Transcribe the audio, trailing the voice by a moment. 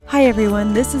Hi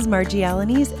everyone, this is Margie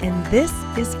Alaniz and this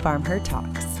is Farm Her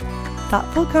Talks.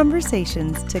 Thoughtful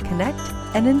conversations to connect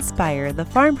and inspire the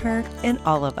farm her in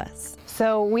all of us.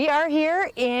 So we are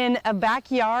here in a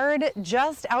backyard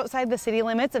just outside the city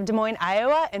limits of Des Moines,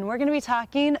 Iowa, and we're going to be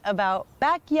talking about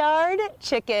backyard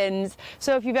chickens.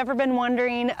 So if you've ever been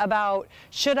wondering about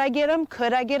should I get them,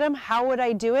 could I get them, how would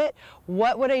I do it,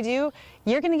 what would I do,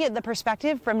 you're going to get the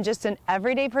perspective from just an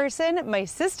everyday person, my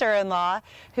sister-in-law,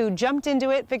 who jumped into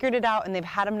it, figured it out, and they've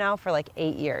had them now for like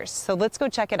 8 years. So let's go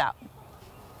check it out.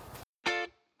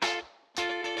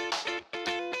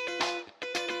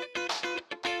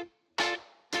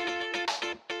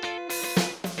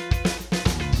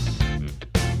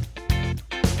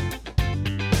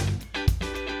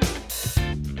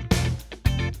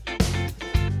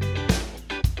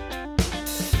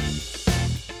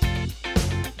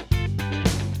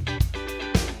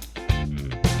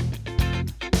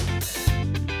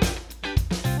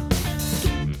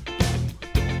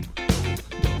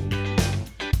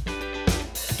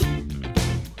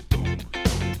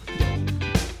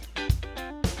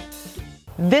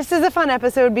 This is a fun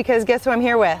episode because guess who I'm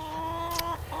here with?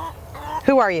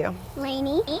 Who are you?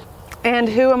 Lainey. And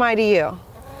who am I to you?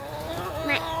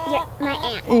 My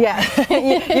aunt.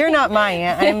 Yeah, you're not my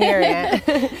aunt, I'm your aunt.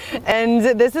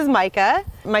 And this is Micah,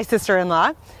 my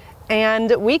sister-in-law.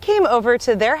 And we came over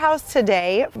to their house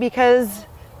today because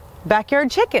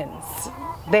backyard chickens.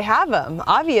 They have them,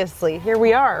 obviously. Here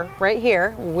we are, right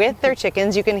here, with their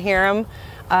chickens. You can hear them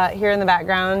here in the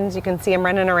background. You can see them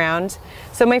running around.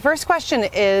 So my first question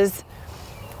is,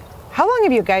 how long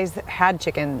have you guys had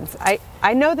chickens?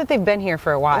 I know that they've been here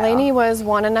for a while. Lainey was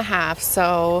 1.5,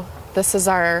 so this is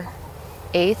our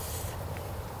 8th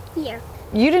year.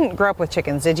 You didn't grow up with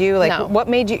chickens, did you? Like, No. What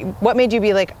made you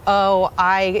be like, oh,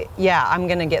 I'm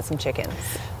gonna get some chickens?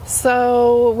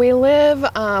 So we live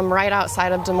right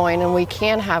outside of Des Moines, and we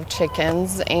can have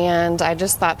chickens, and I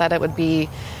just thought that it would be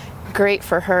great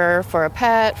for her, for a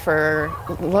pet, for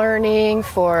learning,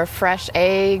 for fresh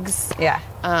eggs. Yeah.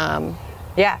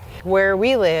 Yeah. Where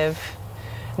we live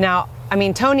now, I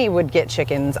mean, Tony would get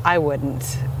chickens. I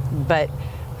wouldn't, but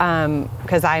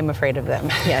because I'm afraid of them.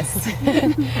 Yes.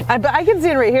 But I can see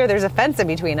it right here. There's a fence in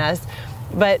between us.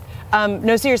 But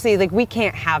no, seriously, like we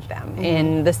can't have them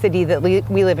in the city that we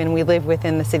live in. We live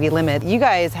within the city limit. You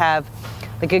guys have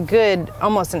like a good,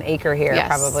 almost an acre here, Yes.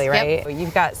 probably, right? Yep.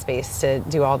 You've got space to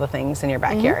do all the things in your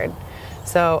backyard.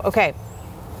 So, okay.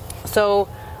 So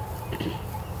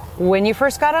when you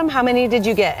first got them, how many did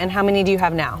you get and how many do you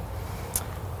have now?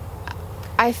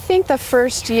 I think the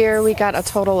first year we got a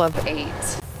total of 8.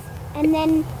 And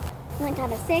then went down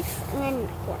to 6 and then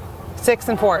 4. 6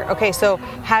 and 4. Okay, so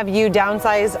have you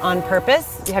downsized on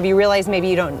purpose? Have you realized maybe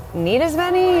you don't need as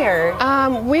many, or?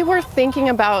 We were thinking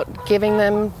about giving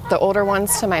them, the older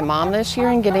ones, to my mom this year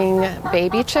and getting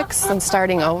baby chicks and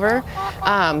starting over.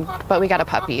 But we got a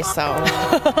puppy, so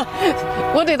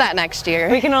we'll do that next year.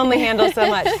 We can only handle so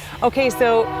much. Okay,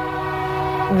 so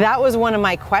that was one of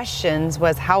my questions,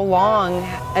 was how long,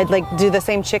 like, do the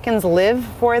same chickens live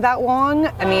for that long?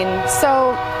 I mean,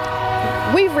 So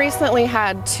we've recently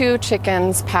had 2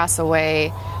 chickens pass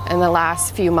away in the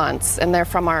last few months, and they're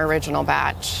from our original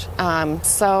batch.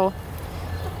 So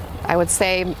I would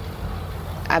say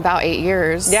about 8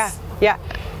 years. yeah.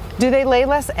 Do they lay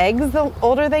less eggs the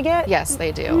older they get? Yes,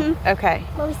 they do. Okay.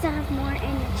 But we still have more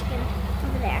in the chicken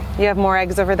over there. You have more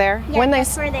eggs over there? Yeah, When they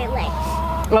that's where they lay.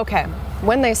 Okay.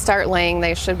 When they start laying,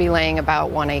 they should be laying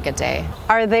about 1 egg a day.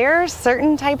 Are there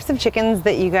certain types of chickens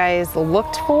that you guys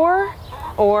looked for?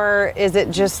 Or is it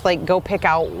just like go pick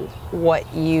out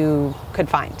what you could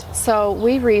find? So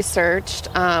we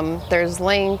researched, there's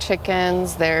laying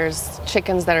chickens, there's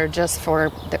chickens that are just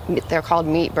for, they're called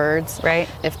meat birds. Right.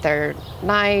 If they're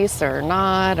nice or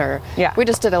not, or Yeah. we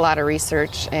just did a lot of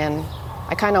research, and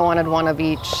I kind of wanted one of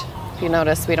each. If you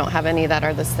notice, we don't have any that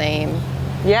are the same.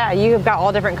 Yeah, you've got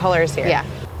all different colors here. Yeah.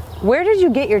 Where did you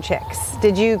get your chicks?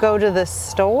 Did you go to the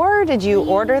store? Did you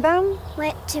order them?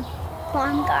 Went to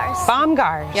Baumgars.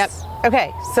 Baumgars. Yep.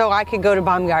 Okay, so I could go to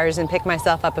Baumgars and pick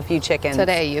myself up a few chickens.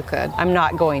 Today you could. I'm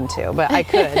not going to, but I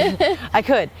could. I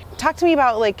could. Talk to me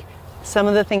about like some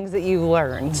of the things that you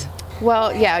learned.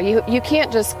 Well, yeah, you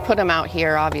can't just put them out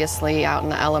here, obviously, out in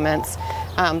the elements.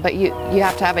 But you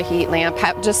have to have a heat lamp,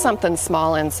 have just something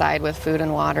small inside with food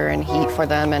and water and heat for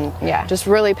them, and Yeah. just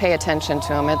really pay attention to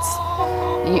them.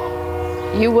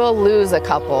 You will lose a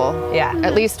couple, Yeah.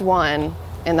 at least one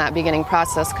in that beginning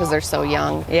process because they're so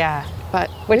young. Yeah. But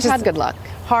Which we've is had good luck.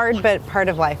 Hard, but part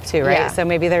of life too, right? Yeah. So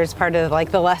maybe there's part of like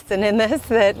the lesson in this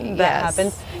that Yes.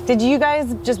 happens. Did you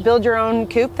guys just build your own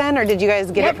coop then, or did you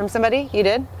guys get Yep. it from somebody? You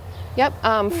did?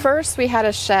 Yep. First, we had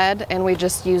a shed, and we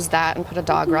just used that and put a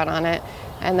dog run on it.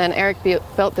 And then Eric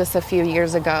built this a few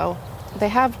years ago. They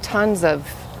have tons of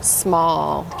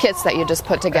small kits that you just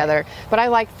put together, but I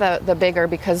like the bigger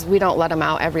because we don't let them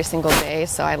out every single day,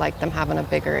 so I like them having a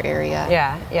bigger area.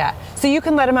 Yeah. So you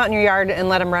can let them out in your yard and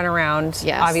let them run around.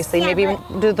 Yes. Obviously, Yeah, maybe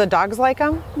do the dogs like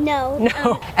them? No.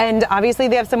 No. And obviously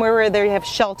they have somewhere where they have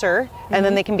shelter, and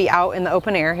then they can be out in the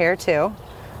open air here too.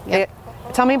 Yep.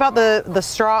 Tell me about the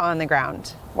straw on the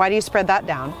ground. Why do you spread that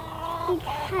down?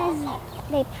 Because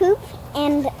they poop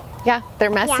and Yeah, they're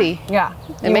messy. Yeah.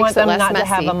 It You makes want it them less not to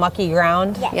have messy. a mucky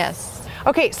ground? Yes. Yes.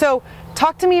 Okay, so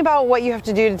talk to me about what you have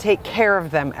to do to take care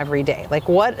of them every day. Like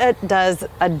what does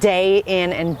a day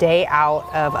in and day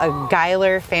out of a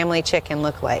Geiler family chicken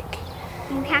look like?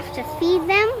 you have to feed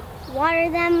them, water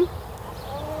them,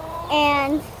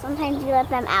 and sometimes you let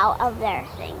them out of their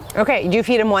thing. Okay, do you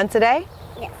feed them once a day?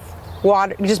 Yes.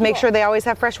 Water, you just make sure they always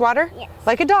have fresh water? Yes.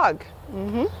 Like a dog?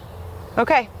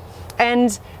 Okay.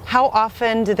 And how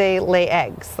often do they lay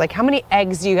eggs? Like how many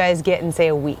eggs do you guys get in say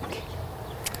a week?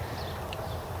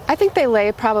 I think they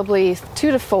lay probably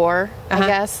 2 to 4, Uh-huh. I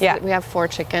guess. Yeah. We have 4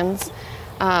 chickens.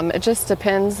 It just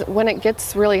depends. When it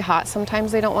gets really hot,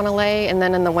 sometimes they don't want to lay, and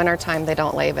then in the wintertime, they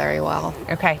don't lay very well.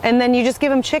 Okay. And then you just give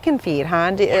them chicken feed,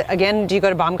 huh? Again, do you go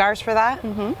to Baumgars for that?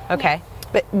 Okay.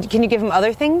 But can you give them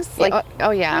other things? Like, oh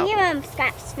You yeah, give them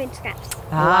scraps, food scraps.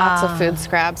 lots of food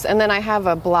scraps. And then I have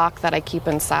a block that I keep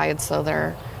inside, so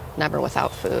they're never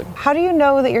without food. How do you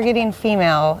know that you're getting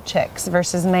female chicks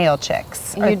versus male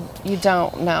chicks? You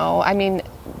don't know. I mean,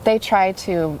 they try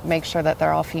to make sure that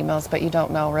they're all females, but you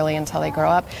don't know really until they grow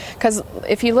up. Because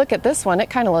if you look at this one, it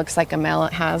kind of looks like a male.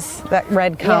 It has, That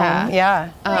red comb. Yeah.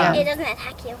 Yeah. It doesn't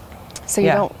attack you. so you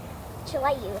Yeah. don't. She'll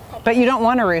let you. But you don't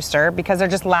want a rooster because they're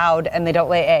just loud and they don't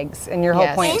lay eggs. And your whole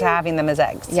Yes. point to having them is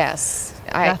eggs. Yes.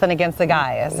 Nothing against the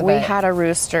guy. We had a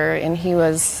rooster, and he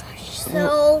was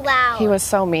So loud.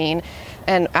 so mean.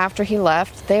 And after he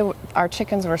left, our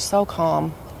chickens were so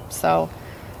calm. So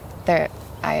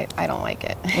I don't like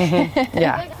it.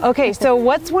 Yeah. Okay, so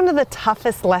what's one of the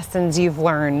toughest lessons you've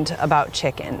learned about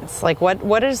chickens? Like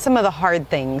what are some of the hard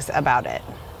things about it?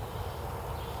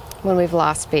 When we've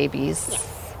lost babies.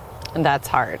 And that's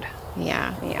hard.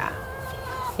 Yeah.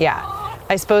 Yeah.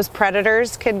 I suppose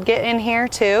predators could get in here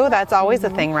too. That's always a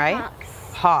thing, right?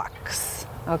 Hawks.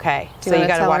 Okay. Do you want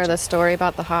to tell her the story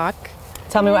about the hawk?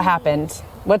 Tell me what happened.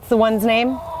 What's the one's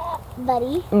name?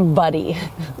 Buddy. Buddy.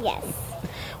 Yes.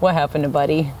 What happened to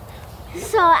Buddy?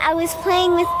 So I was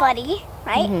playing with Buddy,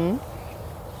 right?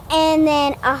 Mm-hmm. And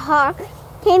then a hawk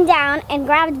came down and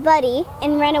grabbed Buddy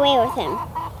and ran away with him.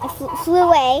 It flew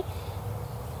away.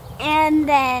 And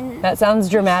then, That sounds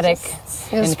dramatic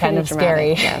It was and kind pretty of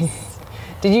scary. dramatic, yes.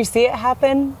 Did you see it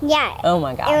happen? yeah. Oh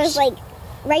my gosh. It was like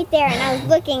right there, and I was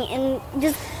looking and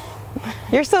just,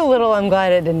 You're so little, I'm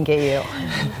glad it didn't get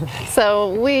you.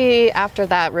 So we, after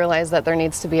that, realized that there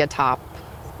needs to be a top.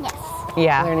 yes. There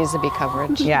Yeah. needs to be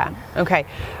coverage. Yeah. Okay.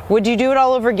 Would you do it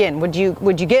all over again? Would you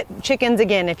get chickens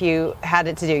again if you had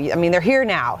it to do? I mean, they're here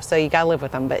now, so you gotta live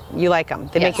with them, but you like them.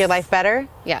 They make Yes. your life better?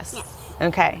 Yes. Yes.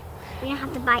 Okay. We don't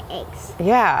have to buy eggs.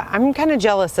 Yeah, I'm kind of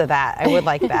jealous of that. I would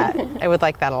like that. I would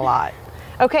like that a lot.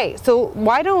 Okay, so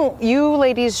why don't you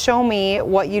ladies show me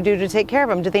what you do to take care of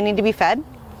them? Do they need to be fed?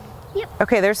 Yep.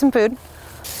 Okay, there's some food.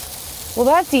 Well,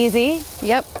 that's easy.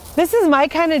 Yep. This is my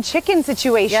kind of chicken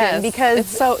situation Yes. because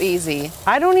it's so easy.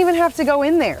 I don't even have to go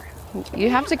in there. You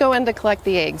have to go in to collect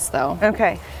the eggs, though.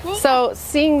 Okay. So,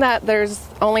 seeing that there's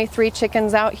only 3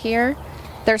 chickens out here,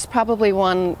 there's probably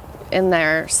one in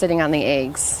there sitting on the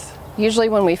eggs. Usually,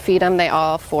 when we feed them, they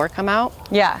all 4 come out.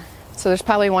 Yeah. So there's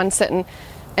probably one sitting,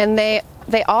 and they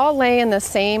all lay in the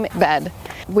same bed.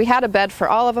 We had a bed for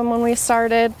all of them when we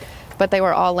started, but they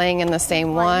were all laying in the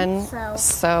same one.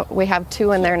 So we have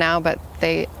 2 in there now, but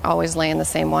they always lay in the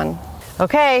same one.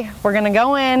 Okay, we're gonna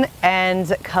go in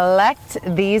and collect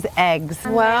these eggs.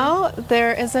 Well,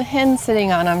 there is a hen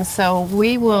sitting on them, so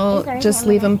we will Is there a just hen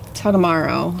leave them till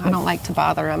tomorrow. I don't like to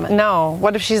bother them. No,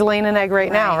 what if she's laying an egg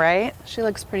right now, right? She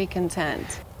looks pretty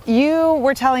content. You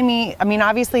were telling me, I mean,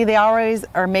 obviously they always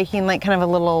are making like kind of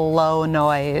a little low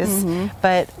noise,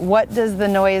 but what does the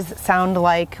noise sound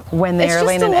like when It's they're just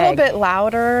laying a an little egg? bit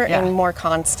louder Yeah. and more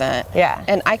constant. Yeah.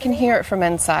 And I can hear it from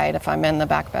inside if I'm in the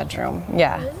back bedroom.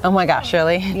 Yeah. Oh my gosh,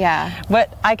 really? Yeah.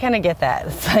 But I kind of get that.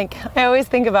 It's like, I always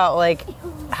think about like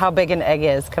how big an egg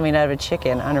is coming out of a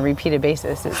chicken on a repeated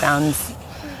basis. It sounds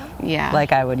Yeah.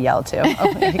 like I would yell too.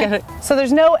 So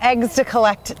there's no eggs to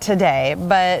collect today,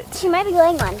 but She might be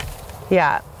laying one.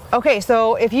 yeah. Okay,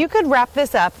 so if you could wrap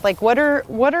this up, like what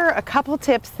are a couple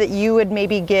tips that you would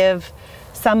maybe give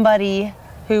somebody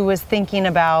who was thinking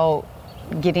about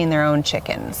getting their own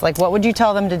chickens? Like, what would you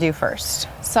tell them to do first?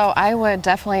 So I would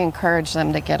definitely encourage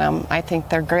them to get them. I think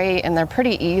they're great and they're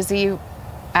pretty easy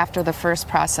after the first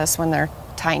process when they're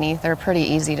tiny. They're pretty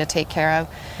easy to take care of.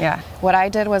 Yeah. What I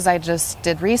did was I just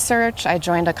did research. I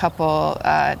joined a couple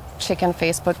chicken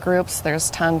Facebook groups. There's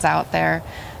tons out there.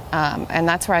 And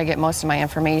that's where I get most of my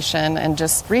information and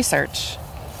just research.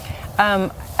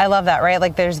 I love that, right?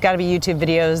 Like there's got to be YouTube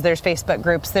videos, there's Facebook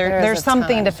groups, there's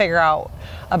something ton. to figure out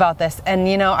about this. And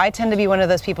you know, I tend to be one of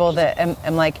those people that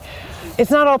am like, it's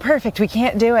not all perfect, we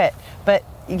can't do it. But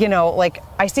you know, like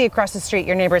I see across the street,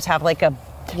 your neighbors have like a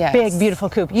big, beautiful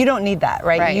coop. You don't need that,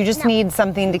 right? You just need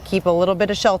something to keep a little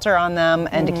bit of shelter on them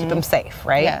and to keep them safe,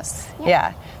 right? Yes.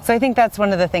 Yeah. So I think that's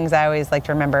one of the things I always like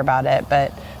to remember about it.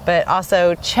 But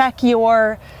also check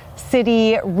your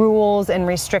city rules and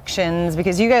restrictions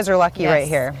because you guys are lucky right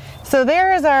here. So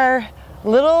there is our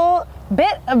little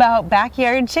bit about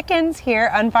backyard chickens here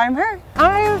on Farm Her.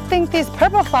 I think these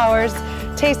purple flowers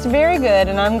taste very good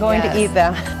and I'm going to eat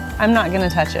them. I'm not going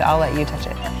to touch it. I'll let you touch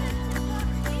it.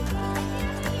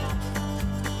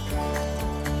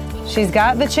 She's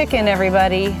got the chicken,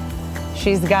 everybody.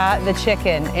 She's got the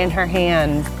chicken in her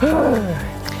hand.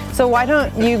 So why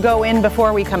don't you go in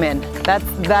before we come in?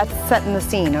 That's setting the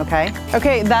scene, okay?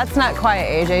 Okay, that's not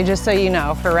quiet, AJ, just so you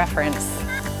know, for reference.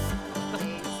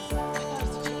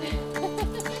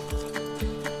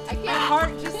 My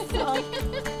heart just sunk.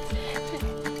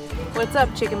 What's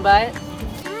up, chicken butt?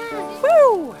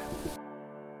 Woo!